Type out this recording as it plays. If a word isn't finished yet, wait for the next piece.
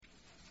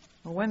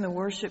When the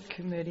worship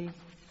committee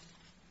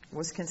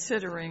was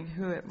considering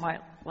who it might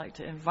like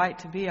to invite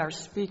to be our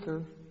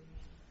speaker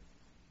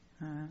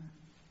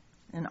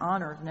in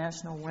honor of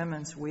National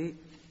Women's Week,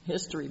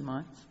 History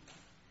Month,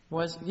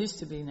 used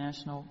to be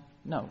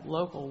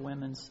local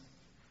women's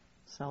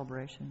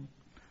celebration.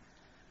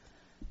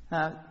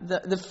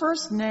 The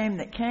first name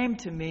that came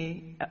to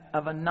me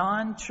of a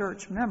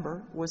non-church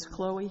member was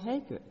Chloe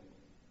Haygood.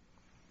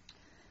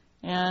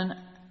 And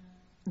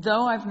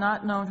though I've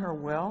not known her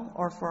well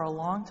or for a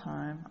long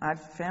time,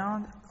 I've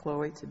found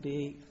Chloe to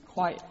be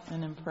quite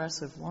an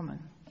impressive woman.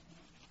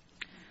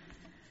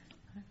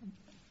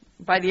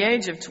 By the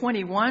age of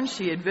 21,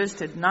 she had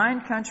visited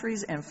 9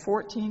 countries and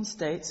 14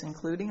 states,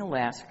 including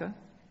Alaska.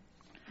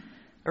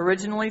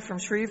 Originally from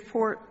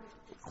Shreveport,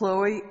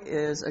 Chloe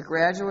is a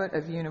graduate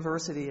of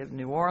University of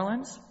New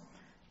Orleans,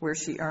 where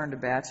she earned a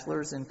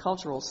bachelor's in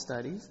cultural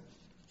studies.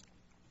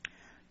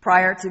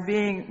 Prior to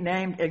being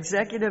named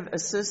executive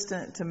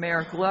assistant to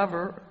Mayor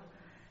Glover,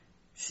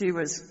 she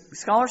was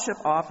scholarship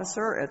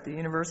officer at the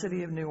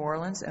University of New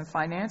Orleans and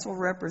financial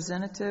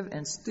representative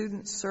and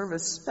student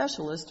service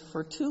specialist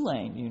for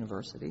Tulane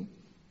University.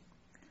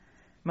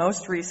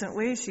 Most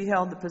recently, she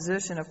held the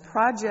position of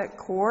project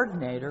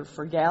coordinator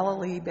for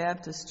Galilee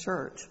Baptist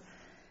Church.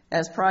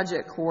 As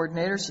project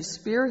coordinator, she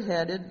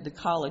spearheaded the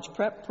college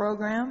prep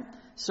program,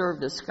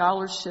 served as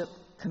scholarship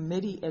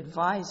committee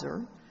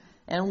advisor,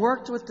 and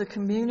worked with the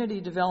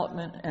community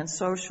development and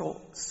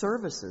social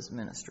services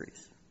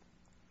ministries.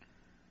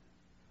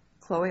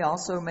 Chloe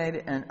also made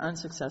an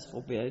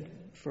unsuccessful bid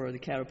for the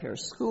Caddo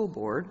Parish School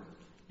Board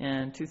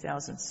in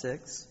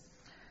 2006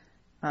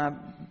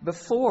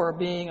 before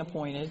being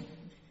appointed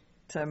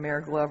to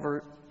Mayor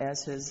Glover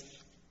as his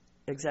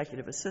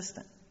executive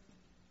assistant.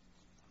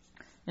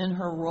 In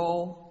her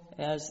role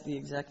as the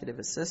executive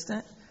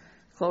assistant,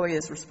 Chloe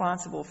is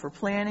responsible for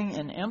planning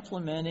and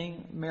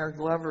implementing Mayor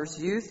Glover's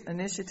youth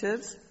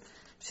initiatives.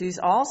 She's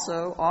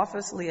also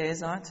office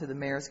liaison to the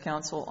Mayor's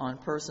Council on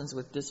Persons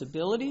with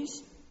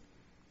Disabilities,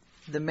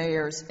 the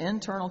Mayor's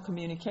Internal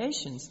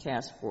Communications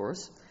Task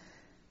Force,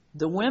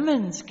 the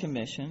Women's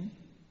Commission,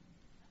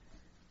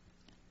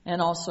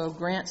 and also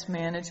Grants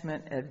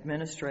Management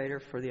Administrator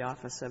for the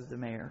Office of the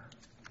Mayor.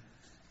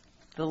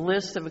 The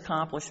list of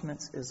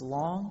accomplishments is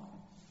long.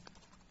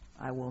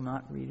 I will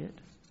not read it.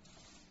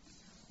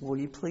 Will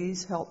you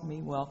please help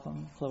me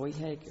welcome Chloe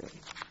Haygood?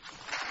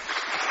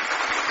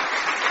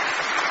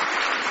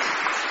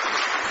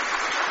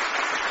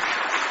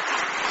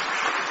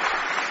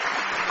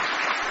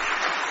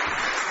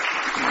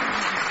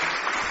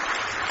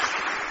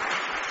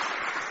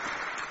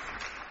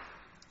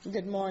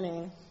 Good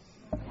morning.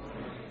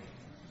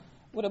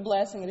 What a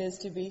blessing it is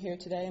to be here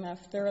today, and I've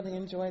thoroughly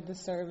enjoyed the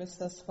service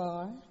thus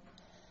far.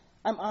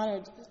 I'm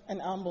honored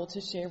and humbled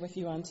to share with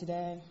you on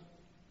today.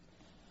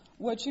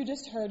 What you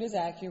just heard is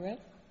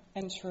accurate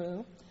and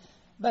true.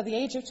 By the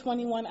age of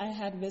 21, I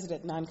had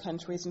visited 9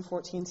 countries and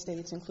 14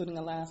 states, including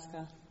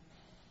Alaska.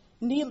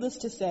 Needless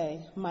to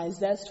say, my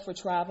zest for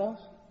travel,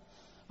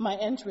 my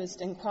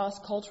interest in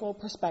cross-cultural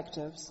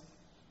perspectives,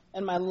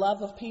 and my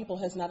love of people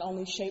has not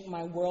only shaped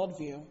my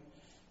worldview,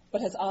 but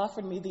has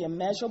offered me the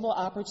immeasurable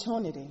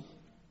opportunity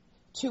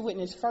to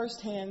witness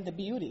firsthand the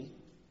beauty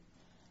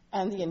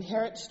and the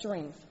inherent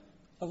strength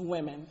of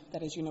women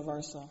that is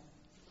universal.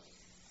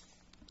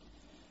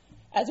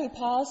 As we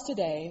pause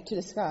today to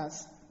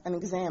discuss and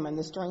examine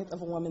the strength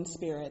of a woman's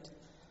spirit,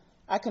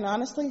 I can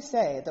honestly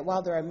say that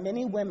while there are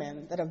many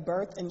women that have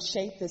birthed and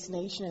shaped this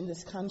nation and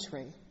this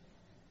country,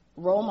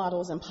 role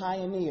models and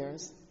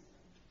pioneers,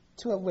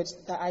 two of which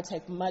that I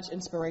take much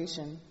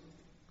inspiration,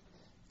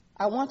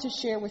 I want to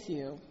share with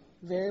you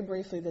very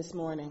briefly this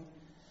morning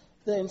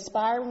the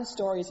inspiring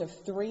stories of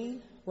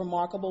 3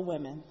 remarkable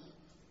women.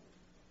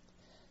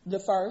 The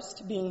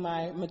first being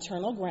my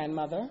maternal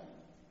grandmother,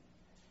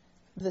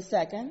 the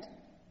second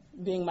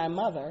being my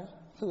mother,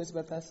 who is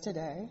with us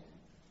today,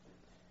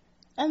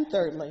 and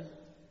thirdly,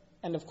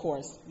 and of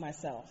course,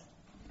 myself.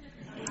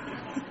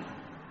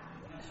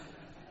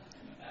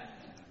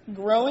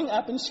 Growing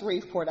up in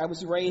Shreveport, I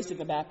was raised in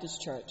the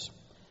Baptist church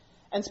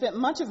and spent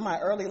much of my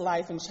early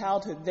life and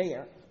childhood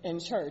there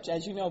in church.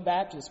 As you know,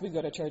 Baptists, we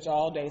go to church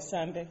all day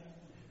Sunday,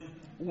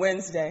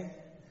 Wednesday,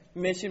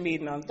 mission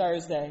meeting on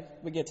Thursday,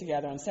 we get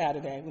together on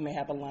Saturday, we may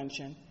have a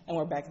luncheon, and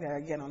we're back there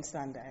again on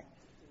Sunday.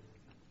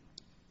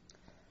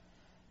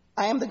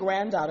 I am the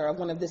granddaughter of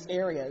one of this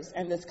area's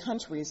and this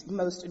country's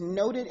most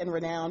noted and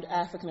renowned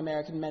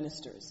African-American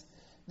ministers,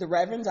 the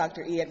Reverend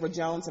Dr. E. Edward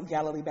Jones of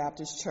Galilee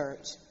Baptist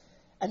Church,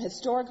 an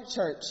historic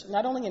church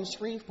not only in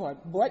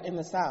Shreveport, but in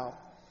the South.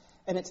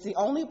 And it's the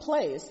only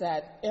place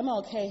that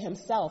MLK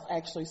himself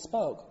actually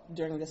spoke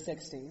during the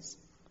 60s.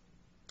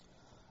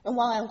 And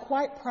while I'm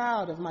quite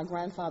proud of my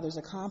grandfather's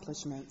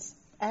accomplishments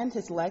and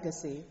his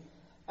legacy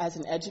as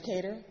an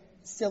educator,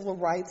 civil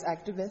rights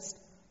activist,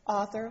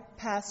 author,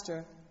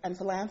 pastor, and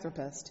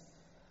philanthropist,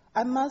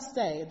 I must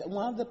say that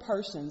one of the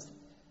persons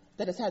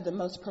that has had the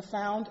most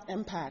profound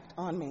impact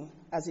on me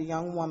as a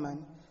young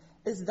woman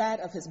is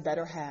that of his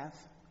better half,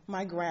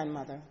 my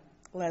grandmother,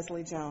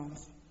 Leslie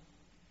Jones.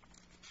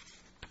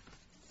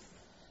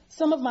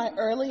 Some of my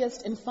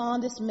earliest and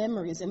fondest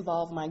memories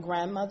involve my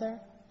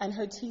grandmother and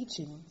her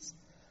teachings,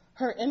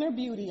 her inner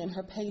beauty and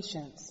her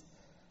patience,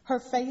 her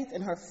faith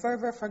and her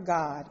fervor for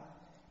God,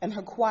 and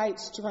her quiet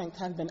strength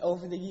have been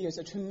over the years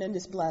a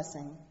tremendous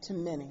blessing to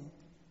many.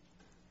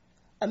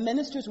 A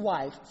minister's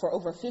wife for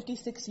over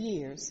 56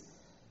 years,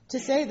 to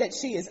say that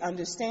she is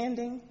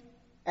understanding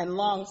and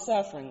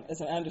long-suffering is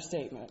an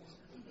understatement.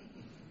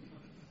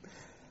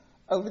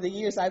 Over the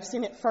years, I've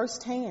seen it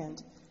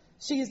firsthand.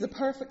 She is the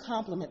perfect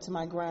complement to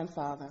my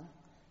grandfather,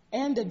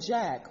 and a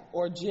Jack,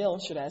 or Jill,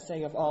 should I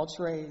say, of all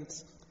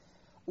trades.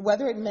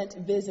 Whether it meant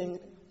visiting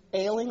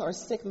ailing or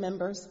sick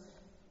members,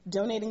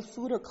 donating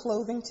food or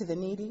clothing to the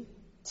needy,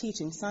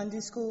 teaching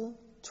Sunday school,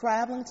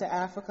 traveling to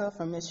Africa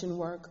for mission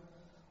work,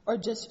 or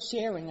just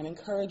sharing an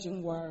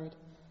encouraging word,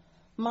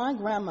 my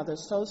grandmother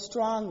so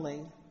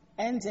strongly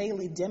and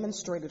daily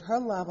demonstrated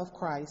her love of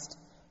Christ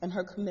and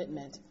her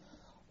commitment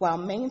while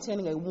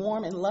maintaining a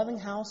warm and loving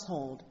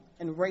household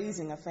and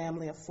raising a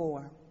family of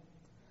 4.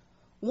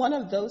 One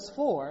of those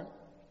 4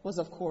 was,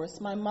 of course,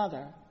 my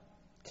mother,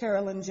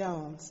 Carolyn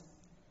Jones.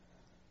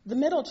 The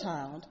middle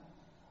child,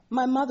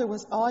 my mother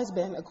was always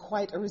been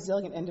quite a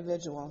resilient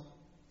individual,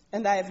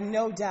 and I have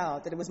no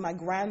doubt that it was my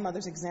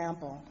grandmother's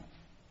example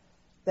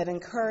that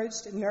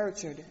encouraged,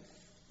 nurtured,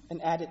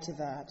 and added to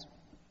that.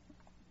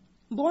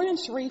 Born in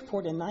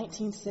Shreveport in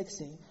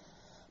 1960,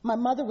 my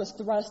mother was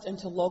thrust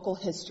into local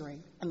history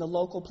and the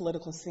local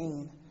political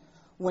scene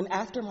when,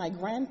 after my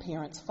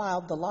grandparents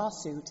filed the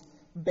lawsuit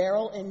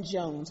Beryl and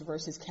Jones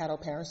versus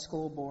Caddo Parish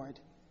School Board.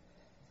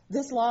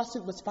 This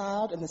lawsuit was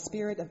filed in the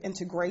spirit of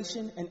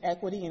integration and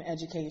equity in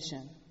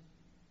education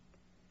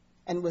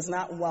and was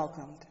not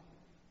welcomed.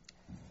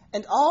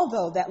 And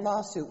although that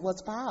lawsuit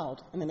was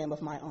filed in the name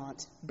of my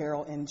aunt,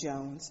 Beryl N.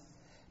 Jones,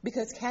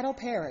 because Caddo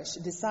Parish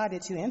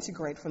decided to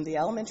integrate from the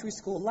elementary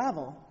school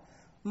level,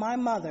 my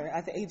mother,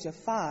 at the age of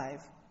 5,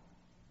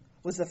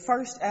 was the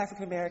first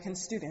African-American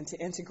student to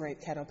integrate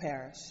Caddo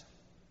Parish.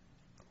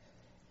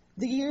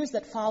 The years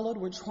that followed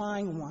were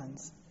trying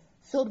ones,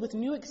 filled with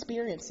new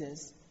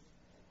experiences,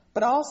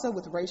 but also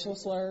with racial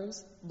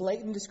slurs,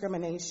 blatant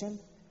discrimination,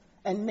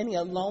 and many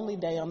a lonely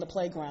day on the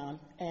playground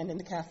and in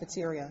the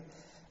cafeteria,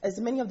 as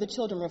many of the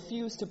children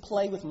refused to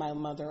play with my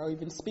mother or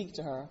even speak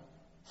to her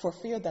for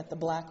fear that the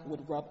black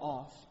would rub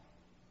off.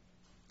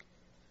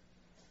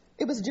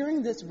 It was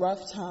during this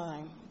rough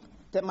time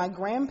that my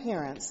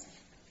grandparents,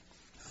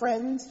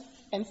 friends,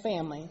 and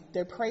family,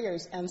 their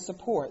prayers and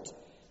support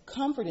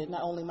comforted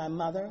not only my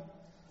mother,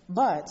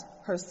 but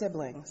her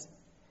siblings.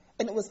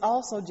 And it was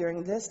also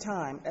during this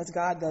time, as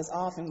God does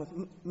often with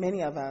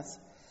many of us,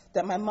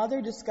 that my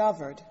mother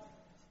discovered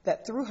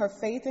that through her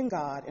faith in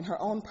God and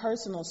her own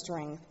personal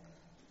strength,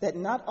 that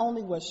not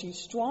only was she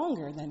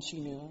stronger than she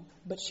knew,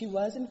 but she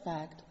was, in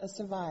fact, a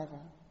survivor.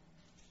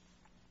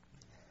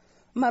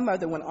 My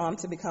mother went on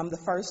to become the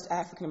first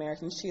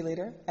African-American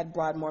cheerleader at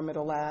Broadmoor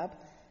Middle Lab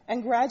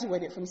and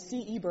graduated from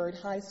C.E. Byrd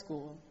High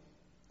School.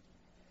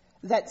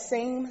 That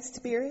same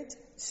spirit,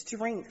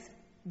 strength,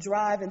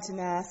 drive, and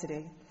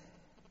tenacity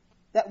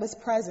that was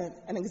present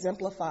and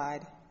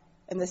exemplified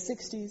in the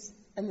 60s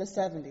and the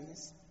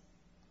 70s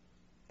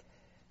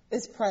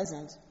is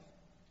present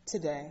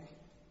today,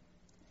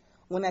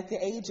 when at the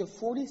age of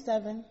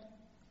 47,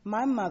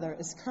 my mother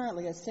is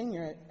currently a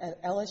senior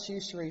at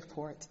LSU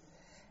Shreveport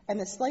and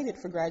is slated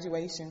for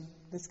graduation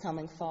this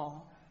coming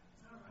fall.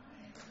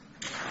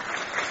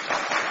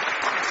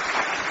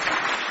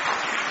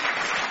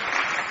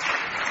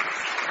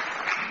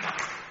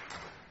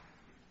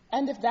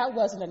 And if that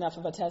wasn't enough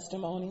of a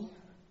testimony,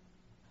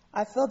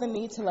 I feel the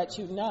need to let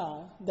you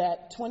know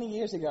that 20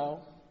 years ago,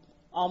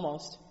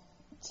 almost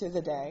to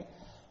the day,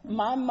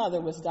 my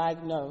mother was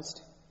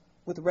diagnosed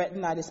with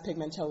retinitis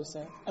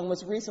pigmentosa and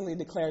was recently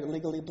declared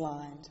legally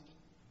blind.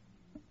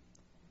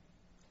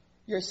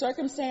 Your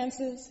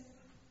circumstances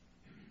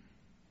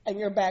and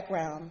your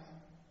background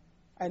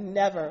are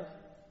never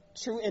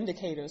true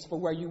indicators for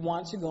where you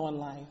want to go in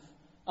life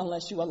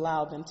unless you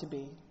allow them to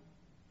be.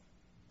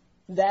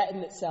 That in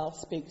itself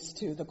speaks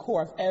to the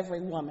core of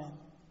every woman,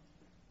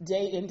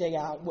 day in, day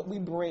out, what we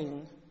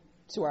bring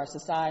to our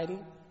society,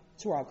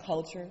 to our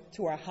culture,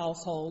 to our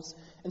households,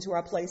 and to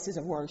our places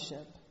of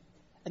worship,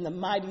 and the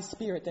mighty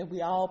spirit that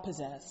we all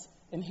possess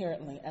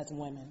inherently as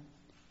women.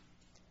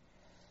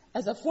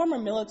 As a former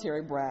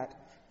military brat,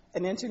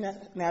 an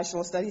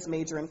international studies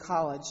major in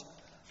college,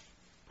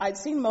 I'd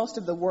seen most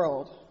of the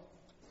world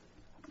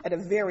at a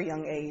very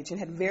young age and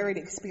had varied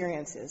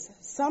experiences,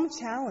 some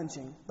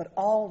challenging, but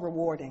all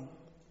rewarding.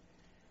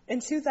 In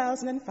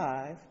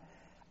 2005,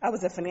 I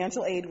was a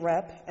financial aid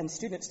rep and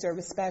student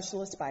service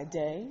specialist by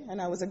day,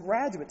 and I was a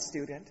graduate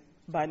student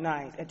by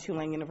night at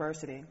Tulane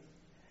University.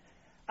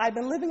 I'd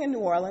been living in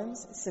New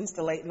Orleans since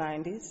the late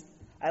 90s.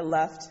 I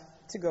left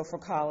to go for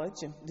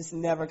college and just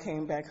never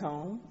came back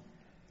home.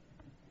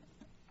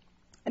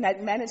 And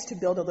I'd managed to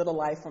build a little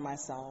life for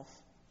myself.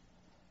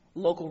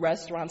 Local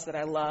restaurants that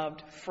I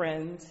loved,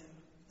 friends,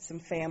 some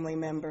family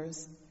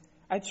members.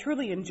 I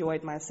truly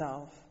enjoyed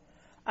myself.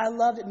 I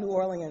loved New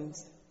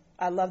Orleans.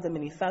 I love the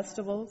many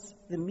festivals,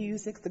 the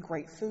music, the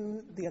great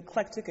food, the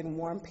eclectic and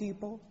warm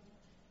people,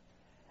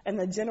 and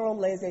the general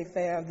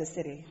laissez-faire of the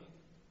city.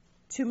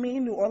 To me,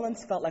 New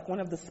Orleans felt like one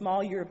of the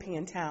small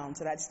European towns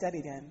that I'd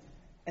studied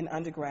in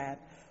undergrad,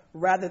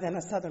 rather than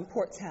a southern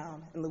port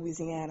town in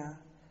Louisiana.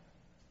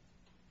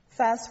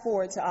 Fast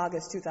forward to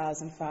August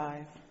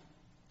 2005.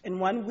 In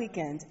one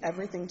weekend,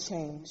 everything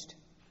changed.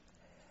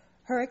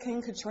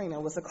 Hurricane Katrina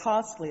was the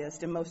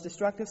costliest and most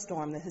destructive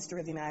storm in the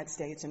history of the United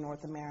States and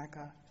North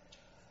America,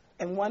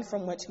 and one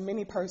from which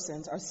many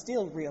persons are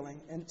still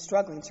reeling and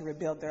struggling to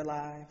rebuild their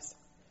lives.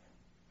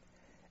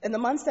 In the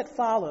months that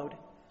followed,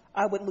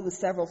 I would lose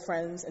several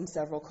friends and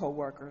several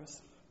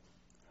co-workers.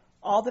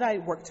 All that I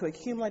had worked to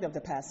accumulate over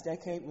the past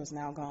decade was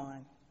now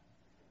gone,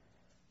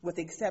 with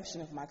the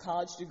exception of my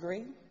college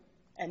degree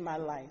and my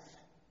life.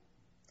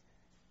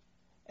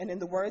 And in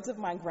the words of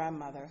my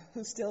grandmother,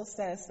 who still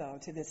says so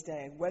to this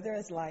day, where there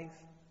is life,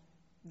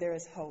 there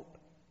is hope.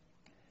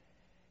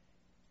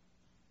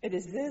 It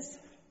is this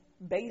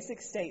basic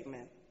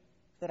statement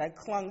that I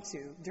clung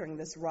to during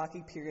this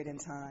rocky period in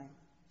time.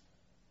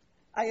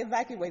 I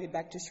evacuated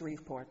back to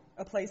Shreveport,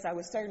 a place I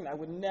was certain I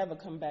would never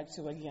come back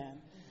to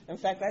again. In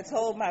fact, I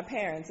told my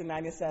parents in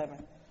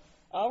 '97,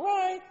 all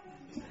right,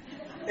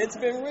 it's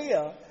been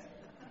real.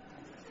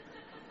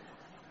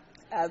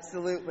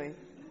 Absolutely.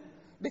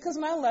 Because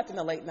when I left in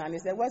the late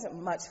 90s, there wasn't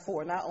much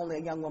for not only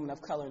a young woman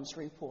of color in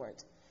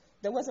Shreveport,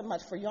 there wasn't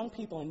much for young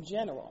people in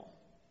general.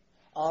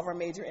 All of our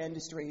major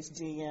industries,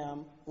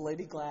 GM,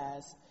 Lady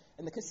Glass,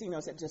 and the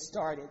casinos had just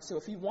started. So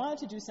if you wanted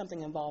to do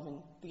something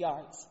involving the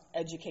arts,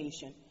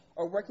 education,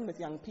 or working with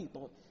young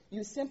people,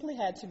 you simply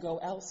had to go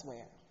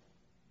elsewhere.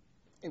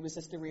 It was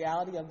just the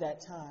reality of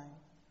that time.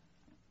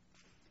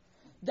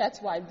 That's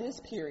why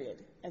this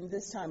period and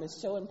this time is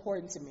so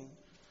important to me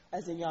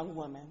as a young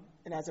woman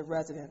and as a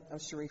resident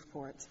of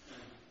Shreveport.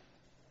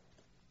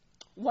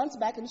 Once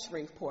back in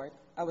Shreveport,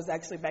 I was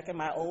actually back in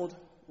my old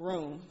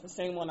room, the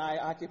same one I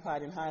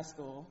occupied in high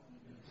school.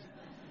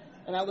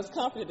 And I was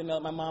comforted to know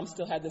that my mom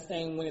still had the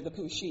same Winnie the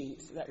Pooh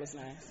sheets. That was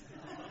nice,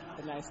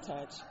 a nice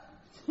touch.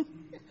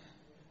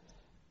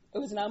 It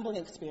was an humbling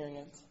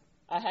experience.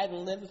 I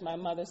hadn't lived with my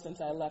mother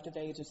since I left at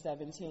the age of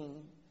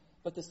 17,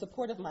 but the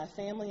support of my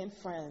family and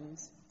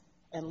friends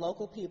and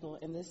local people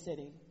in this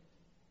city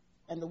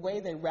and the way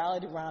they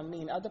rallied around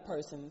me and other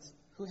persons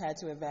who had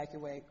to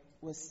evacuate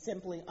was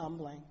simply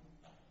humbling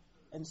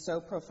and so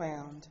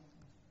profound.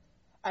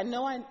 I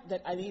know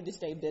that I needed to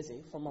stay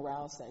busy for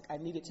morale's sake. I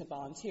needed to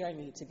volunteer. I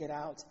needed to get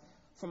out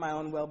for my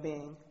own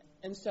well-being.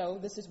 And so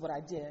this is what I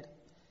did.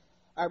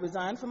 I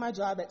resigned from my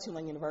job at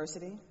Tulane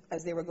University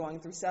as they were going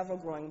through several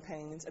growing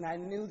pains, and I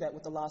knew that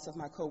with the loss of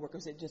my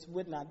coworkers, it just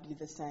would not be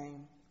the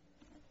same.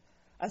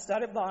 I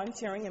started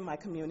volunteering in my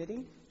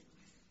community,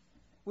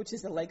 which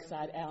is the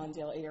Lakeside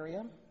Allendale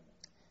area,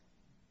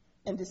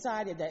 and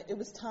decided that it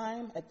was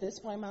time at this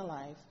point in my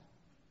life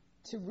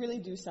to really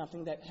do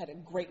something that had a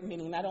great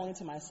meaning, not only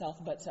to myself,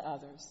 but to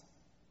others.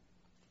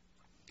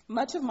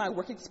 Much of my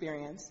work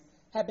experience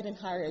had been in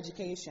higher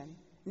education,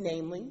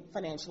 namely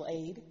financial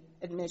aid,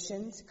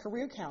 admissions,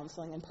 career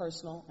counseling, and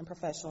personal and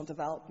professional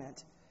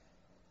development.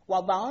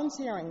 While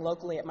volunteering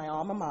locally at my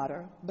alma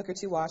mater, Booker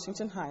T.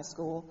 Washington High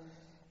School,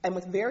 and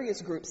with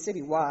various groups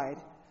citywide,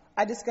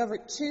 I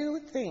discovered two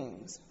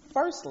things.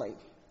 Firstly,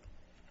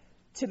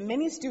 to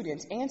many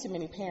students and to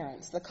many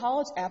parents, the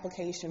college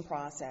application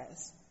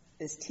process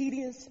is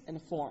tedious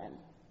and foreign.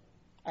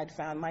 I'd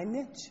found my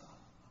niche.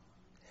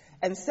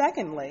 And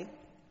secondly,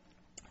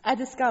 I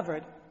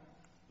discovered,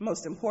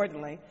 most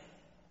importantly,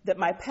 that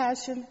my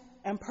passion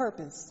and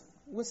purpose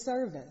was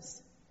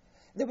service.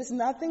 There was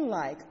nothing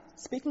like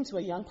speaking to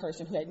a young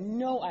person who had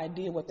no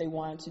idea what they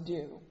wanted to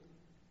do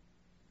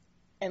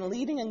and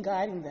leading and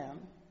guiding them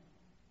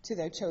to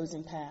their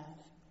chosen path.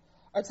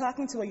 Or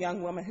talking to a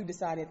young woman who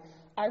decided,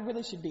 I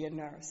really should be a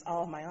nurse.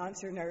 All of my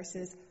aunts are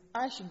nurses.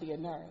 I should be a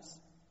nurse.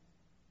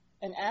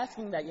 And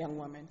asking that young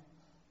woman,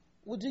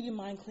 well, do you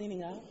mind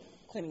cleaning up,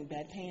 cleaning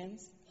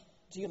bedpans?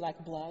 Do you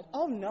like blood?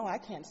 Oh, no, I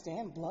can't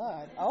stand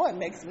blood. Oh, it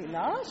makes me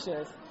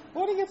nauseous.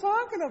 What are you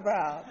talking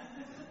about?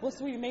 Well,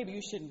 sweetie, maybe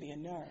you shouldn't be a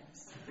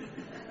nurse.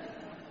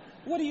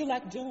 What do you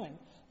like doing?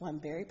 Well, I'm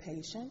very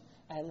patient.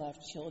 I love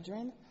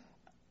children.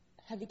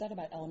 Have you thought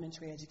about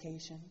elementary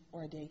education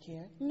or a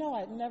daycare? No,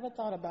 I'd never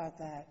thought about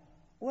that.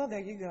 Well, there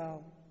you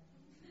go.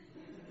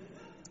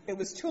 It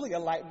was truly a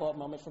light bulb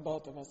moment for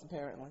both of us,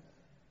 apparently.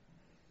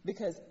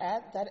 Because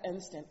at that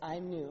instant, I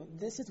knew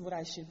this is what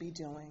I should be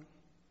doing.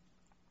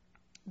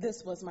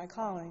 This was my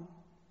calling.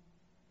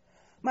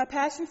 My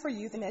passion for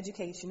youth and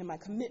education and my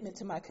commitment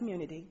to my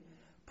community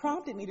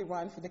prompted me to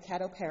run for the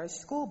Caddo Parish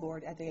School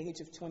Board at the age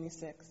of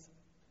 26.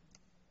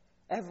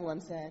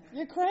 Everyone said,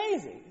 you're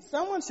crazy.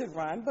 Someone should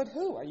run, but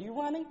who? Are you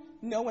running?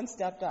 No one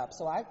stepped up,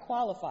 so I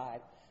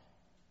qualified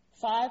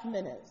 5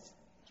 minutes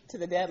to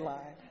the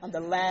deadline on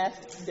the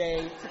last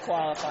day to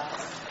qualify.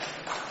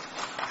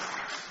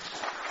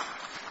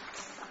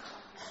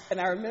 And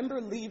I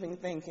remember leaving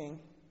thinking,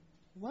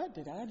 what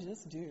did I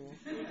just do?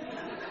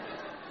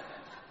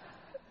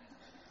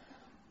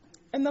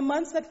 In the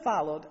months that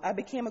followed, I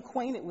became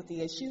acquainted with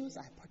the issues.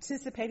 I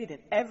participated in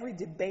every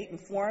debate and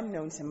forum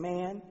known to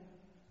man,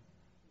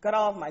 got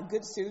all of my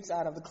good suits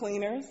out of the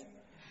cleaners,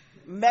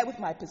 met with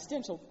my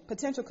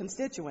potential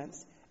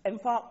constituents, and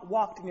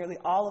walked nearly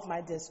all of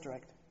my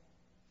district.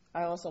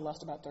 I also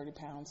lost about 30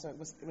 pounds, so it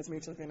was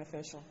mutually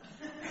beneficial.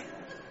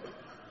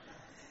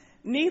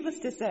 Needless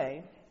to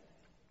say,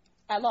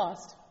 I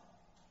lost.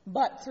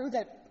 But through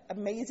that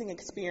amazing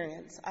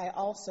experience, I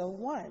also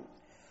won.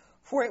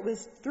 For it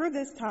was through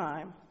this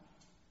time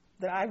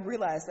that I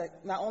realized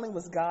that not only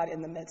was God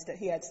in the midst, that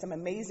he had some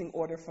amazing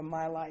order for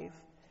my life.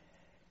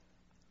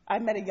 I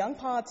met a young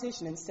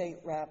politician and state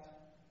rep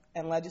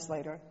and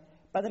legislator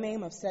by the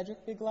name of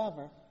Cedric B.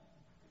 Glover.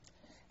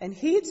 And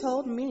he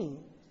told me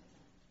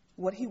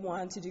what he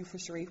wanted to do for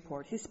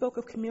Shreveport. He spoke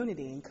of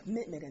community and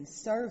commitment and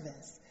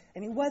service.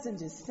 And he wasn't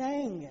just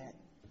saying it.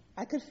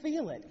 I could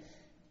feel it.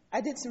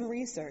 I did some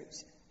research.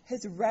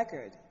 His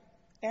record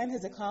and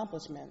his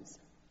accomplishments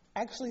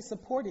actually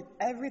supported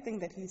everything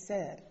that he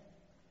said.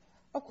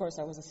 Of course,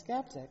 I was a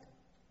skeptic.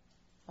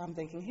 I'm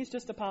thinking, he's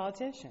just a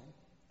politician.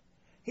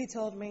 He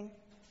told me,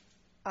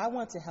 I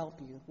want to help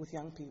you with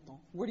young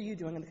people. What are you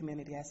doing in the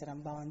community? I said,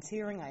 I'm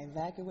volunteering. I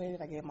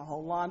evacuated. I gave him a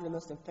whole laundry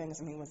list of things.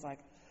 And he was like,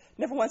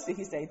 never once did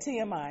he say,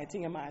 TMI,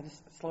 TMI,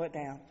 just slow it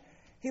down.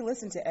 He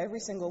listened to every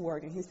single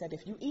word, and he said,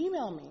 if you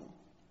email me,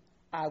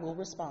 I will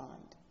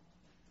respond.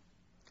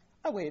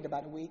 I waited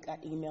about a week. I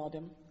emailed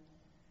him,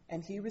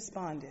 and he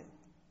responded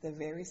the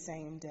very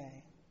same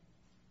day.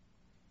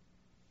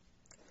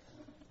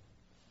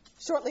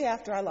 Shortly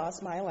after I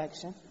lost my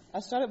election,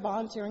 I started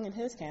volunteering in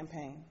his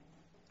campaign.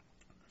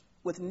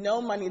 With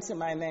no money to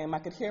my name, I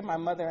could hear my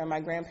mother and my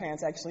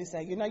grandparents actually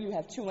say, you know, you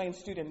have Tulane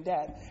student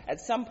debt.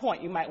 At some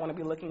point, you might want to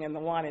be looking in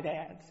the wanted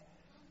ads.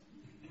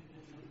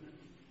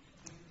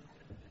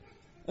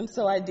 And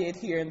so I did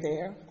here and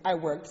there. I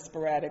worked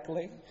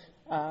sporadically,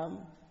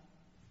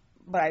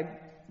 but I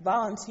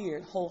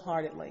volunteered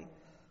wholeheartedly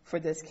for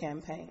this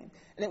campaign.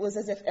 And it was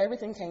as if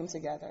everything came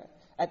together.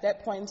 At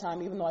that point in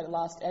time, even though I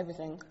lost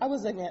everything, I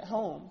was living at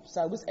home,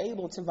 so I was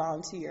able to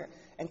volunteer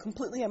and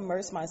completely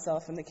immerse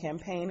myself in the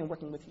campaign and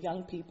working with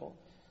young people.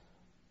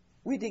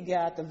 We did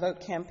get out the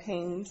vote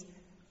campaigns.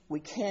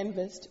 We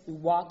canvassed. We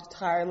walked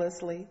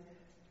tirelessly.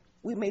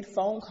 We made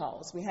phone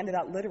calls. We handed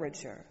out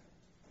literature.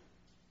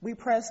 We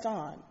pressed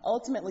on,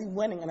 ultimately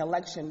winning an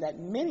election that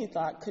many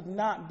thought could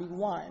not be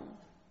won.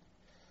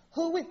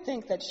 Who would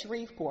think that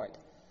Shreveport,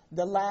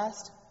 the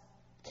last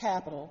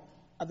capital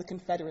of the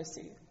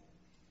Confederacy,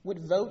 would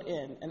vote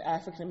in an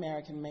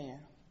African-American mayor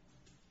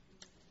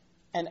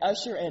and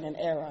usher in an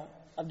era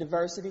of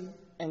diversity,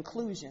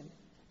 inclusion,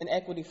 and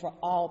equity for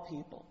all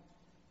people,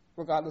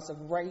 regardless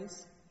of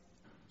race,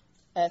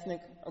 ethnic,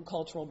 or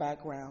cultural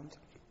background?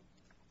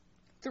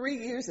 3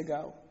 years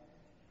ago,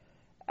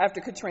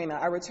 after Katrina,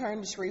 I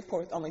returned to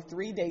Shreveport with only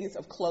 3 days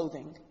of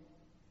clothing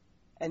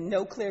and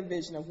no clear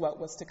vision of what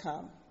was to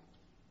come.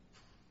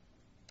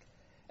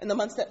 In the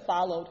months that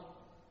followed,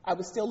 I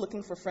was still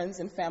looking for friends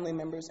and family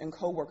members and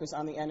coworkers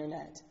on the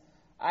internet.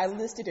 I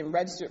listed and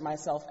registered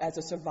myself as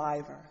a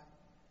survivor.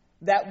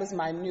 That was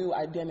my new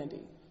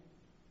identity.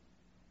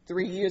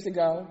 3 years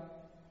ago,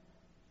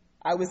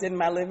 I was in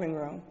my living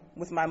room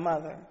with my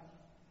mother,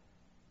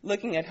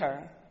 looking at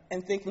her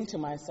and thinking to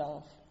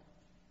myself,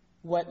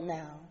 what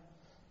now?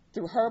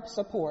 Through her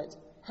support,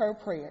 her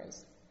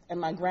prayers, and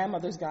my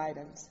grandmother's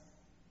guidance,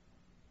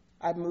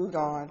 I moved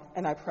on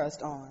and I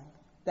pressed on.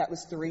 That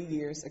was 3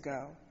 years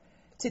ago.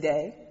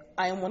 Today,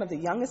 I am one of the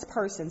youngest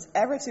persons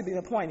ever to be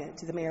appointed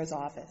to the mayor's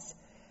office,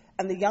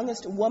 and the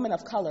youngest woman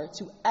of color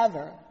to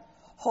ever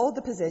hold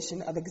the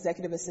position of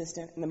executive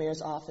assistant in the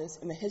mayor's office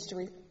in the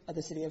history of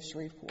the city of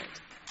Shreveport.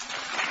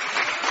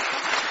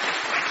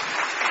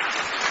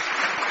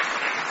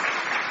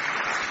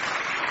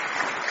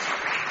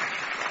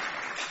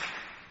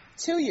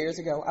 Two years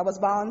ago, I was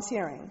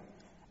volunteering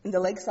in the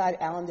Lakeside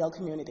Allendale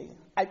community.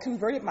 I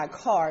converted my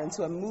car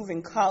into a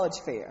moving college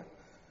fair,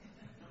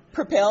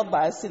 propelled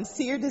by a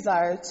sincere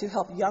desire to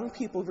help young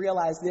people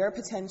realize their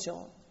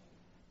potential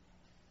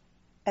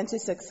and to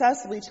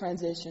successfully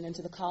transition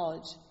into the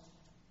college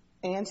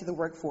and to the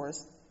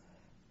workforce.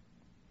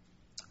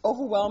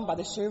 Overwhelmed by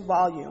the sheer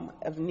volume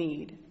of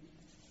need,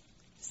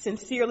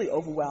 sincerely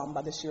overwhelmed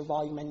by the sheer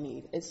volume and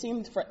need. It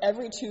seemed for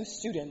every 2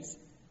 students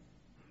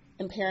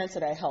and parents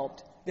that I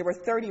helped, there were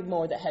 30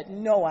 more that had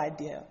no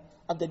idea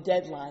of the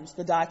deadlines,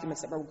 the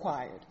documents that were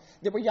required.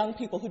 There were young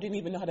people who didn't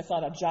even know how to fill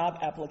out a job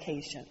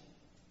application.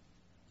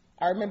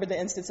 I remember the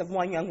instance of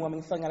one young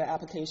woman filling out an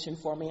application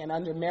for me, and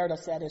under marital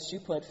status, she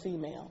put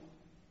female.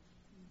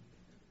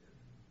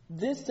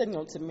 This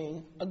signaled to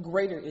me a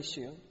greater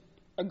issue,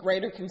 a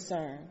greater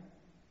concern.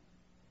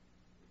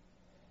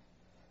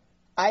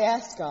 I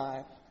asked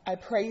God, I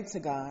prayed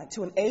to God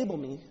to enable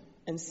me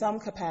in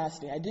some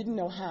capacity. I didn't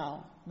know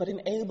how, but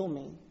enable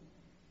me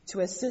to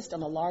assist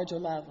on a larger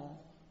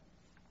level.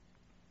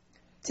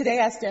 Today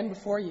I stand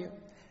before you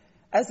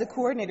as the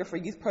coordinator for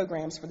youth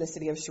programs for the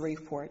city of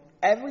Shreveport.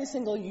 Every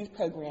single youth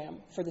program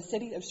for the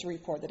city of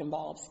Shreveport that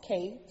involves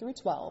K through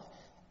 12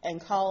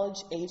 and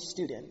college-age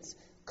students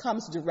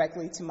comes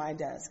directly to my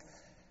desk.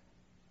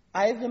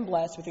 I have been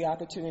blessed with the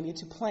opportunity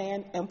to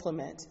plan,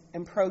 implement,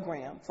 and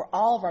program for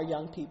all of our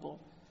young people,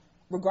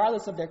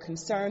 regardless of their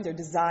concern, their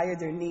desire,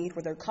 their need,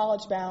 whether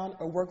college-bound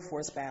or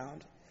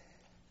workforce-bound.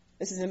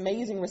 This is an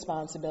amazing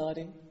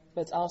responsibility,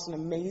 but it's also an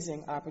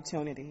amazing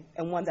opportunity,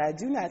 and one that I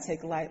do not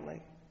take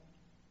lightly.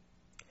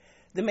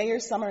 The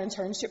Mayor's Summer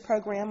Internship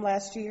Program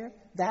last year,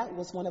 that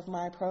was one of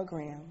my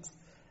programs.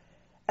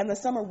 And the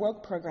Summer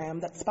Work Program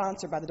that's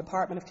sponsored by the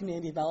Department of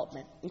Community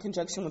Development in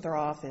conjunction with our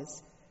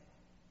office.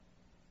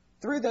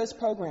 Through those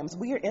programs,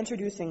 we are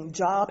introducing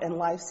job and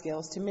life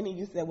skills to many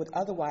youth that would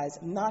otherwise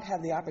not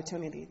have the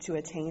opportunity to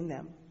attain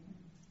them.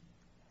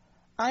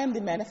 I am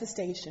the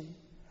manifestation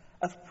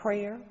of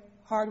prayer,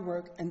 hard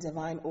work, and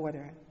divine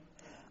order.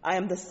 I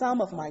am the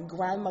sum of my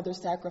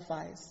grandmother's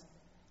sacrifice,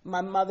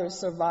 my mother's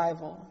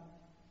survival,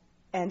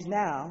 and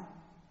now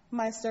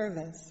my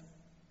service.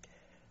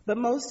 But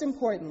most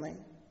importantly,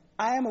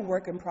 I am a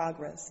work in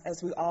progress,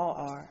 as we all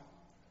are.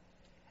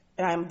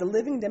 And I am the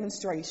living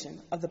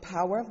demonstration of the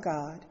power of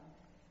God,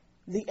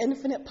 the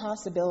infinite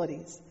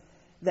possibilities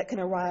that can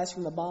arise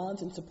from the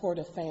bonds and support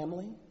of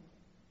family,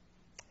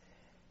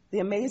 the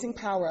amazing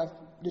power of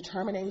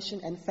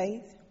determination and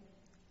faith,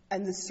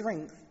 and the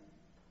strength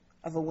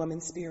of a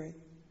woman's spirit.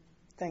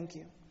 Thank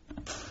you.